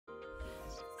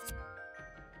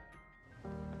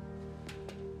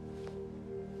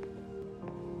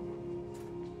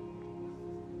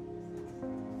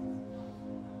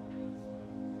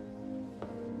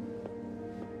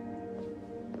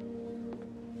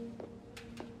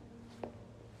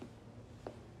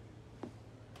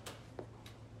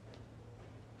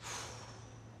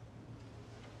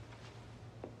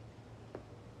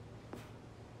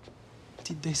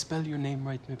Did they spell your name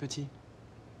right, mes petits?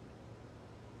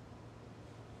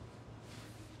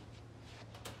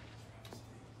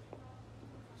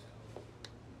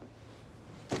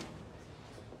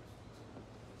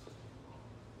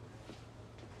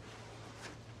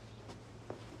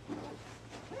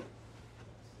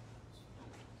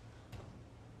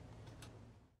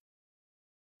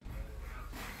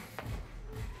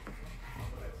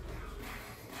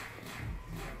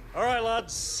 All right,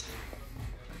 lads.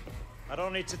 I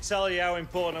don't need to tell you how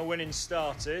important a winning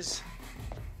start is.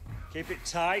 Keep it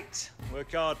tight,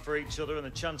 work hard for each other, and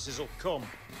the chances will come.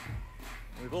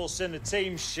 We've all seen the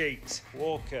team sheet.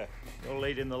 Walker, you're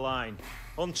leading the line.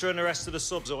 Hunter and the rest of the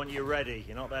subs, I want you ready.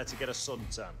 You're not there to get a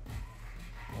suntan.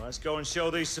 Well, let's go and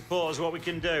show these supporters what we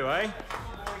can do, eh?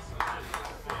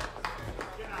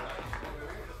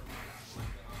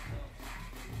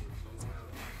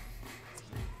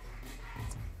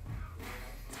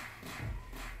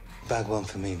 Bag one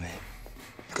for me, mate.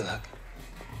 Good luck.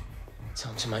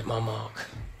 Time to make my mark.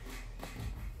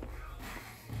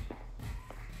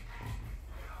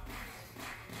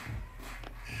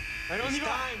 It's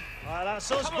time. All right,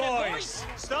 that's us, boys.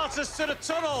 Starters to the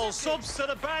tunnel, subs to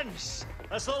the bench.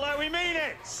 Let's look like we mean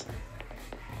it.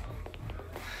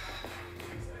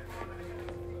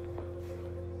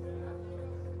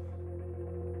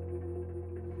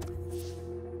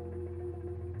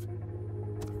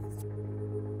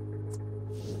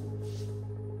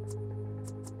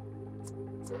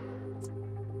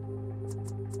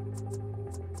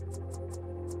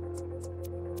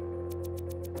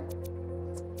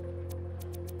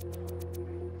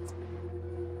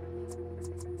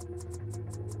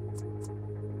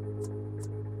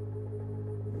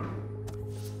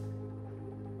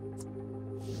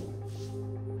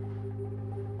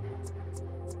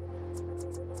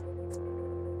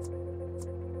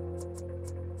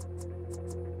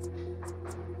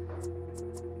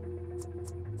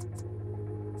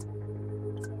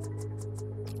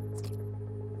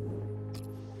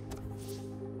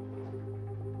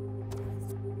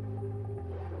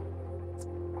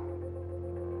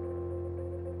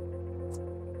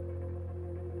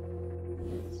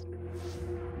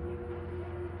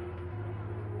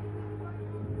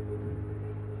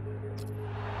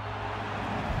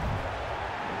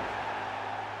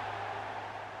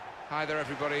 Hi there,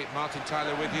 everybody. Martin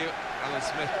Tyler with you. Alan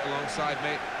Smith alongside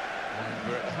me. And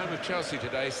we're at the home of Chelsea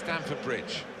today, Stamford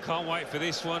Bridge. Can't wait for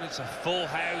this one. It's a full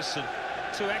house and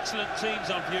two excellent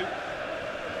teams on view.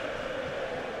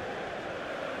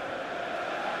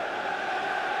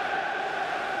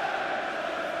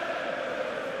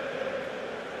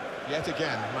 Yet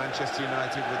again, Manchester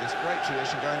United with this great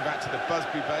tradition going back to the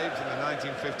Busby Babes in the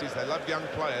 1950s. They love young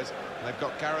players, and they've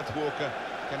got Gareth Walker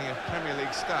getting a Premier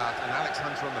League start and Alex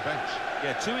Hunter on the bench.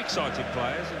 Yeah, two excited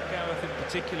players, and Gareth in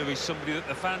particular is somebody that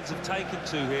the fans have taken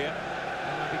to here,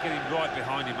 and they'll be getting right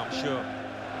behind him, I'm sure.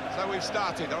 So we've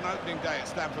started on opening day at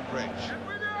Stamford Bridge.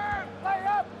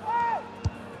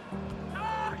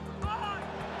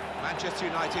 Manchester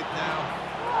United now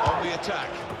on the attack.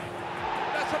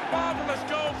 That's a marvellous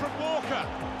goal from Walker.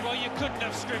 Well, you couldn't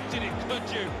have scripted it, could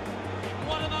you?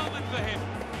 What a moment for him.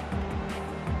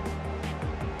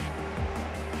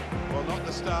 Well, not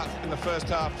the start in the first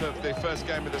half of the first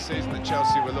game of the season that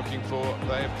Chelsea were looking for.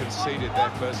 They have conceded their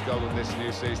first goal in this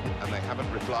new season, and they haven't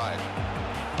replied.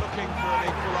 Looking for an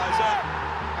equaliser,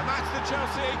 and that's the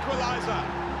Chelsea equaliser.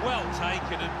 Well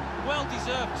taken and well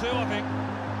deserved too, I think.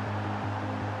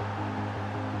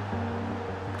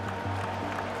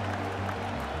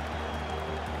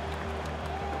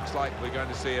 Looks like we're going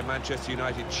to see a Manchester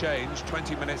United change.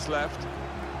 20 minutes left.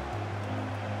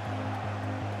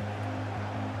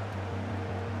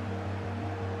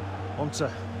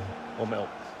 Hunter or Mill.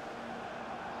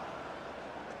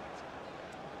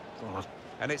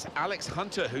 And it's Alex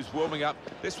Hunter who's warming up.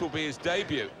 This will be his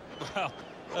debut. Well,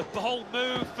 a bold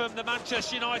move from the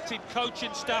Manchester United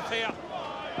coaching staff here.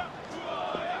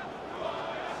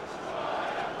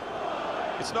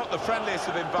 It's not the friendliest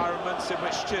of environments in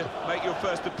which to make your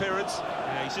first appearance.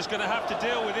 Yeah, he's just going to have to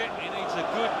deal with it. He needs a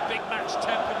good big match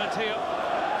temperament here.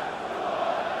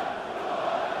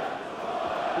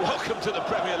 Welcome to the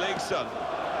Premier League, son.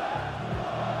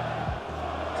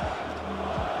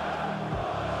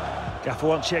 Gaffer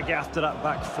wants you to get after that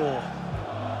back four.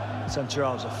 Centre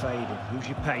halves are fading. Use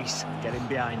your pace, get in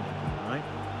behind them, all right?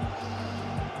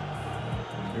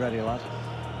 You ready, lad?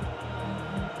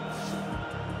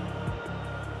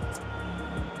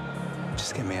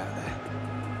 Just get me out there.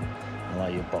 I'll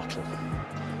lay your bottle.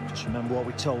 Just remember what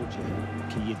we told you.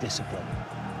 Keep your discipline.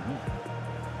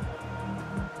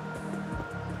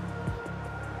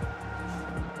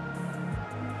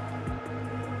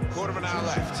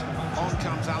 left. On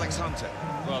comes Alex Hunter.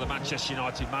 Well, the Manchester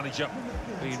United manager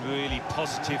being really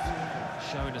positive,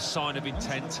 showing a sign of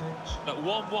intent. At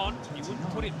 1-1, you wouldn't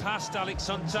put it past Alex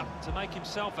Hunter to make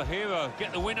himself a hero,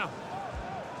 get the winner.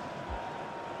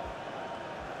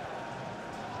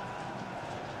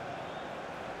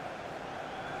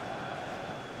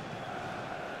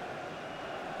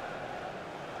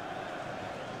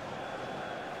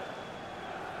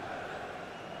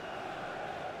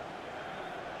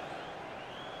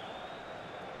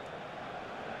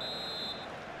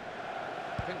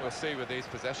 I think we'll see with these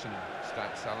possession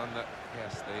stats, Alan, that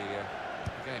yes,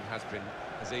 the game has been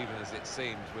as even as it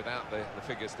seemed without the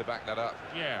figures to back that up.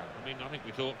 Yeah, I mean, I think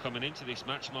we thought coming into this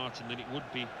match, Martin, that it would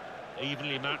be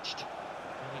evenly matched.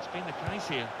 And it's been the case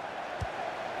here.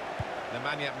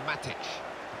 Nemanja Matic.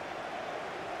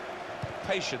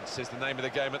 Patience is the name of the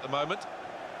game at the moment.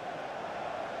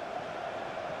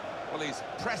 Well, he's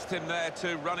pressed him there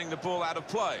to running the ball out of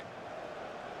play.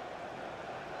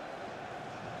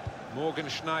 Morgan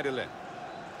Schneiderlin.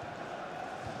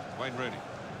 Wayne Rooney.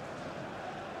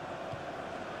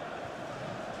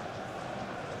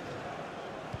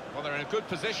 Well, they're in a good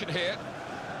position here.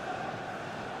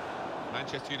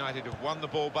 Manchester United have won the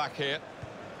ball back here.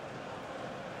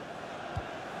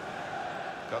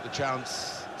 Got the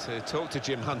chance to talk to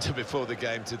Jim Hunter before the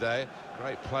game today.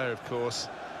 Great player, of course,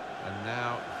 and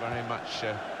now very much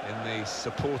in the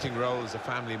supporting role as a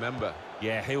family member.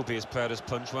 Yeah, he'll be as proud as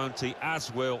punch, won't he?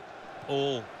 As will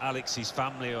all Alex's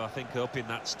family, who I think are up in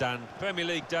that stand. Premier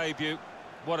League debut,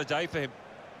 what a day for him.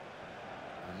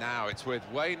 And now it's with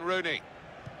Wayne Rooney.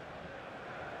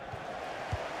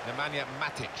 Nemanja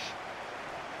Matic.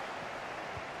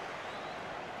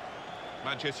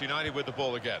 Manchester United with the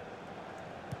ball again.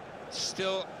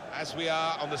 Still, as we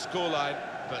are on the scoreline,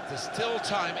 but there's still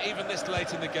time, even this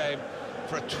late in the game,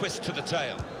 for a twist to the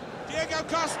tail. Diego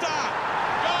Costa!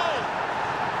 Goal!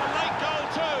 A late goal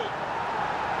too!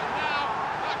 And now,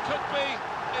 that could be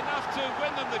enough to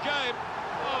win them the game.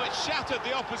 Oh, it shattered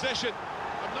the opposition.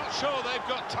 I'm not sure they've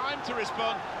got time to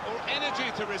respond or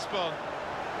energy to respond.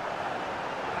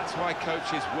 That's why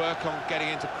coaches work on getting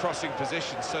into crossing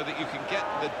positions so that you can get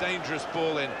the dangerous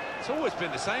ball in. It's always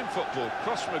been the same football.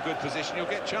 Cross from a good position, you'll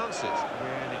get chances.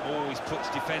 Yeah, and it always puts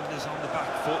defenders on the back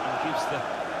foot and gives the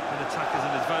attackers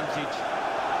an advantage.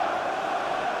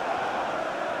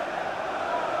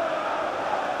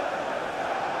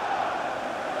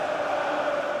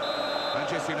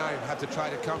 Manchester United have to try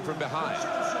to come from behind.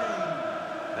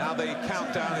 Now the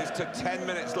countdown is to 10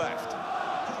 minutes left.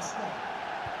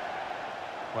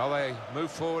 Well, they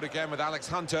move forward again with Alex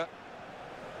Hunter.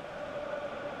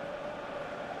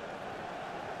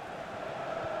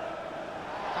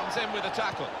 Comes in with a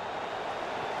tackle.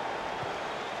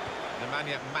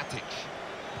 Nemanja Matic.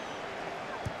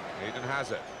 Eden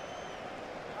Hazard.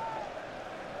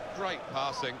 Great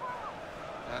passing.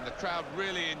 And the crowd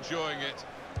really enjoying it.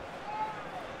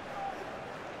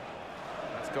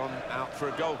 That's gone out for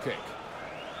a goal kick.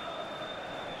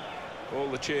 All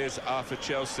the cheers are for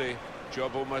Chelsea.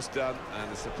 Job almost done,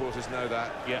 and the supporters know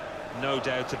that. Yeah, no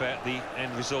doubt about the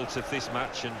end result of this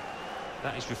match, and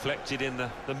that is reflected in the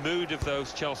mood of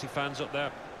those Chelsea fans up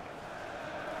there.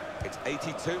 It's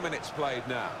 82 minutes played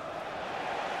now.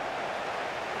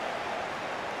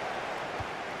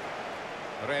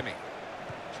 Remy.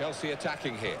 Chelsea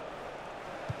attacking here.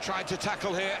 Tried to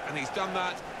tackle here, and he's done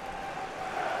that.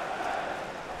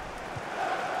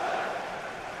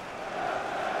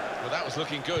 Well, that was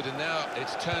looking good, and now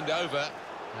it's turned over,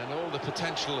 and all the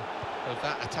potential of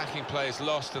that attacking play is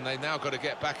lost, and they've now got to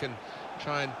get back and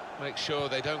try and make sure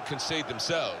they don't concede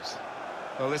themselves.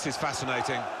 Well, this is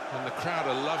fascinating, and the crowd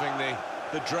are loving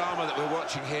the drama that we're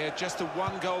watching here. Just a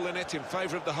one goal in it in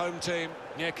favour of the home team.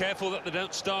 Yeah, careful that they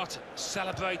don't start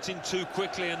celebrating too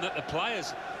quickly and that the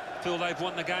players feel they've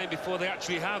won the game before they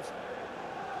actually have.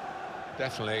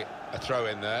 Definitely a throw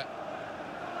in there.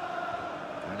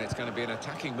 And it's going to be an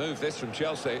attacking move, this, from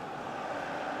Chelsea.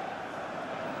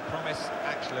 Promise,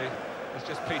 actually, has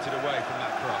just petered away from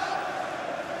that cross.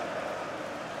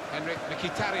 Henrik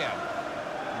Mkhitaryan.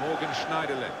 Morgan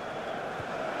Schneiderlin.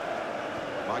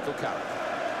 Michael Carrick.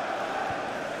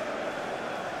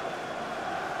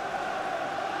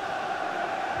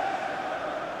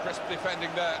 Crisp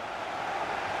defending there.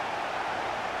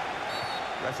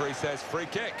 Referee says free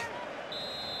kick.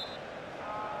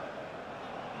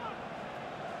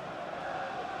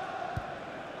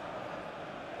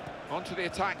 On to the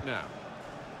attack now.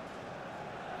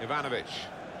 Ivanovic.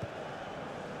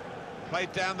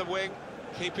 Played down the wing,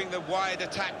 keeping the wide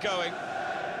attack going.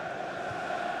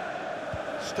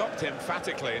 Stopped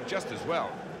emphatically and just as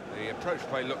well. The approach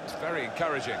play looked very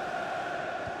encouraging.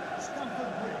 Stamford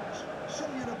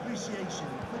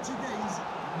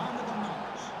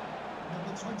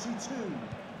 22,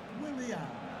 Willian.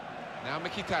 Now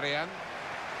Mkhitaryan.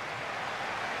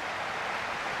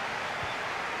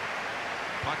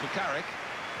 Michael Carrick.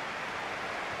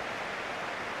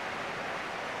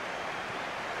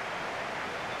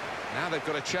 Now they've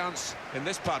got a chance in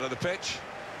this part of the pitch.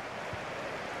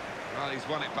 Well, he's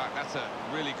won it back. That's a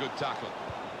really good tackle.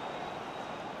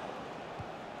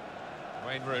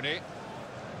 Wayne Rooney.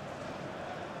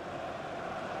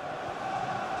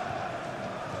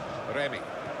 Remy.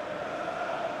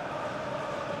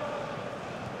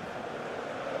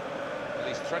 Well,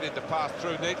 he's threaded the pass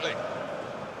through neatly.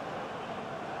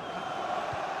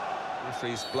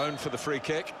 Referee's blown for the free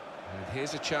kick. And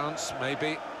here's a chance,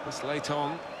 maybe, this late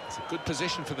on. It's a good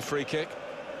position for the free kick.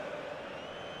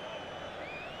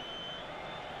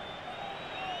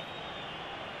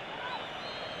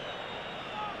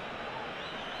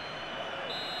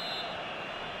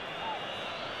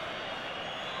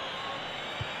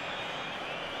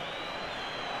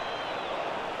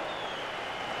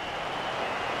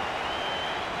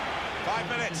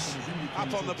 Minutes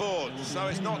up on the board, so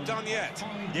it's not done yet.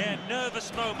 Yeah,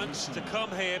 nervous moments to come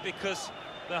here because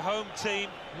the home team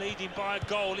leading by a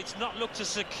goal. It's not looked a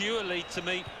secure lead to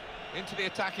me. Into the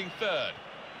attacking third.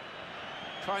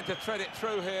 Trying to thread it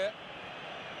through here.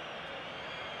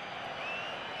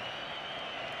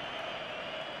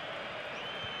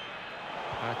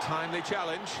 A timely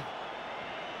challenge.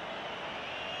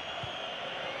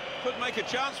 Could make a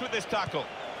chance with this tackle.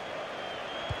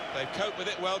 They've coped with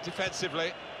it well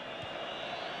defensively.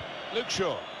 Luke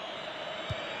Shaw.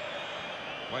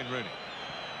 Wayne Rooney.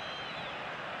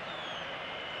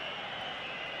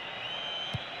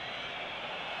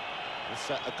 It's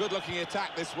a good-looking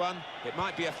attack, this one. It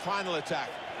might be a final attack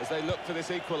as they look for this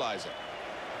equaliser.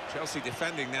 Chelsea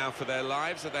defending now for their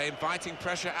lives. Are they inviting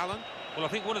pressure, Alan? Well, I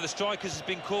think one of the strikers has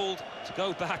been called to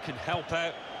go back and help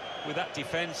out with that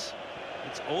defence.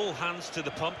 It's all hands to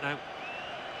the pump now.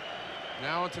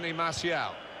 Now Anthony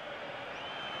Martial.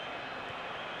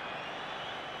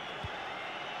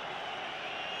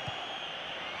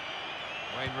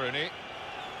 Wayne Rooney.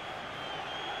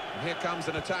 And here comes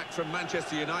an attack from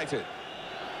Manchester United.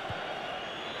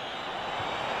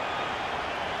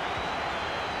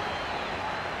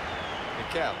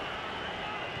 Mikel.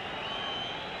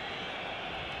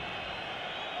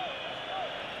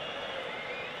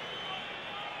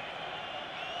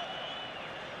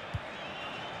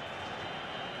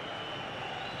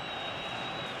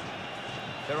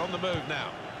 They're on the move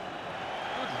now.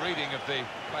 Good reading of the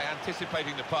play,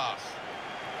 anticipating the pass.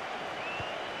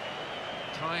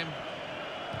 Time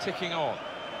ticking on.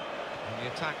 And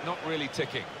the attack not really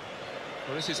ticking.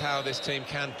 Well, this is how this team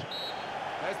can...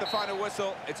 There's the final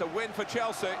whistle. It's a win for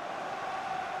Chelsea.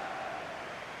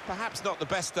 Perhaps not the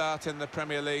best start in the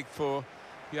Premier League for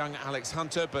young Alex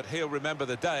Hunter, but he'll remember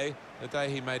the day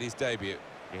he made his debut.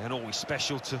 Yeah, and always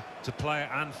special to play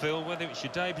at Anfield, whether it's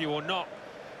your debut or not.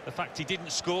 The fact he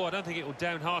didn't score, I don't think it will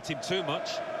downheart him too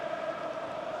much.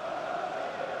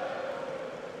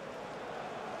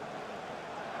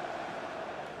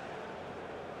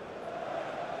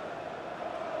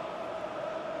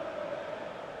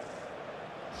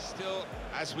 Still,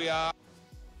 as we are...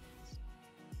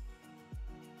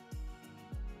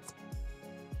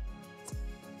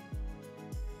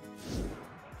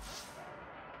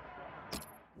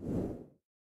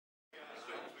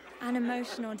 An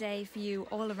emotional day for you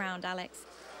all around, Alex.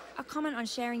 A comment on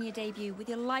sharing your debut with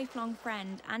your lifelong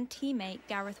friend and teammate,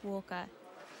 Gareth Walker.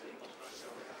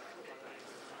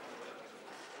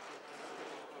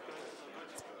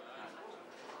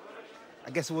 I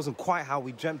guess it wasn't quite how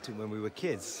we dreamt it when we were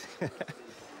kids.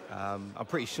 I'm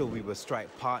pretty sure we were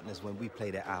strike partners when we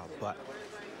played it out, but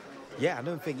yeah, I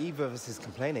don't think either of us is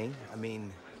complaining. I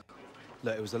mean,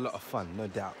 look, it was a lot of fun, no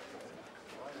doubt.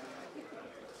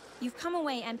 You've come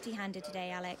away empty-handed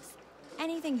today, Alex.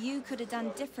 Anything you could have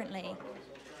done differently?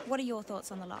 What are your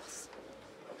thoughts on the loss?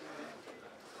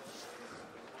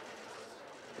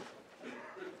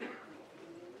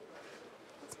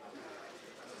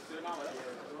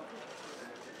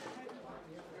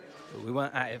 We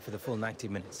weren't at it for the full 90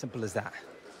 minutes, simple as that.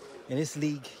 In this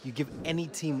league, you give any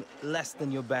team less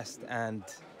than your best and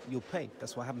you'll pay.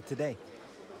 That's what happened today.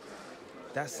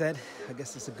 That said, I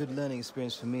guess it's a good learning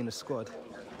experience for me and the squad.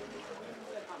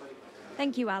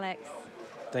 Thank you, Alex.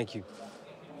 Thank you.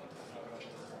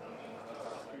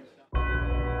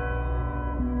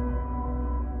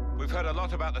 We've heard a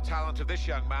lot about the talent of this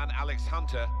young man, Alex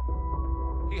Hunter.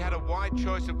 He had a wide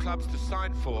choice of clubs to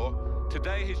sign for.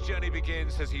 Today his journey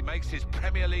begins as he makes his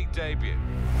Premier League debut.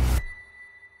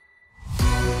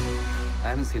 I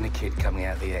haven't seen a kid coming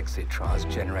out of the exit trials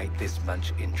generate this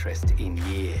much interest in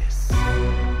years.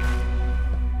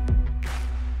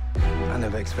 I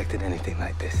never expected anything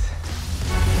like this.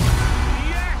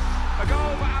 Yes! A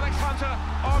goal for Alex Hunter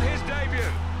on his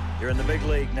debut. You're in the big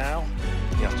league now.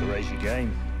 You have to raise your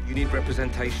game. You need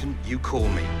representation, you call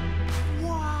me.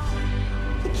 Wow!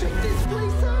 Check this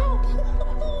place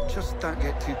out! Just don't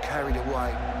get too carried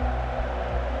away.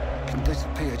 Can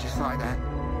disappear just like that.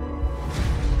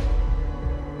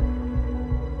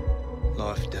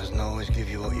 Life doesn't always give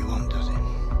you what you want, does it?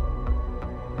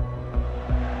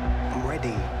 I'm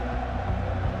ready.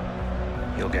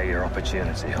 You'll get your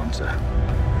opportunity, Hunter.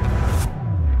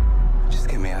 Just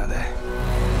get me out of there.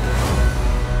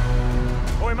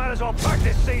 Well, we might as well pack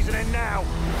this season in now.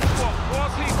 What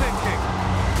was he thinking?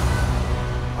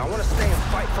 I want to stay and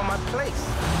fight for my place.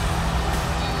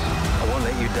 I won't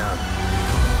let you down.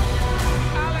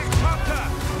 Alex Hunter,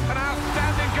 an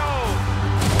outstanding goal.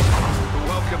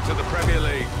 Welcome to the Premier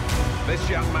League. This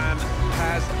young man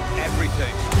has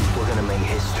everything. We're going to make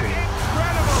history.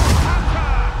 Incredible!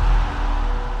 Hunter!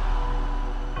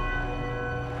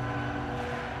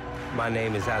 My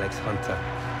name is Alex Hunter.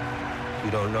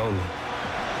 You don't know me,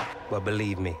 but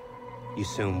believe me, you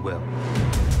soon will.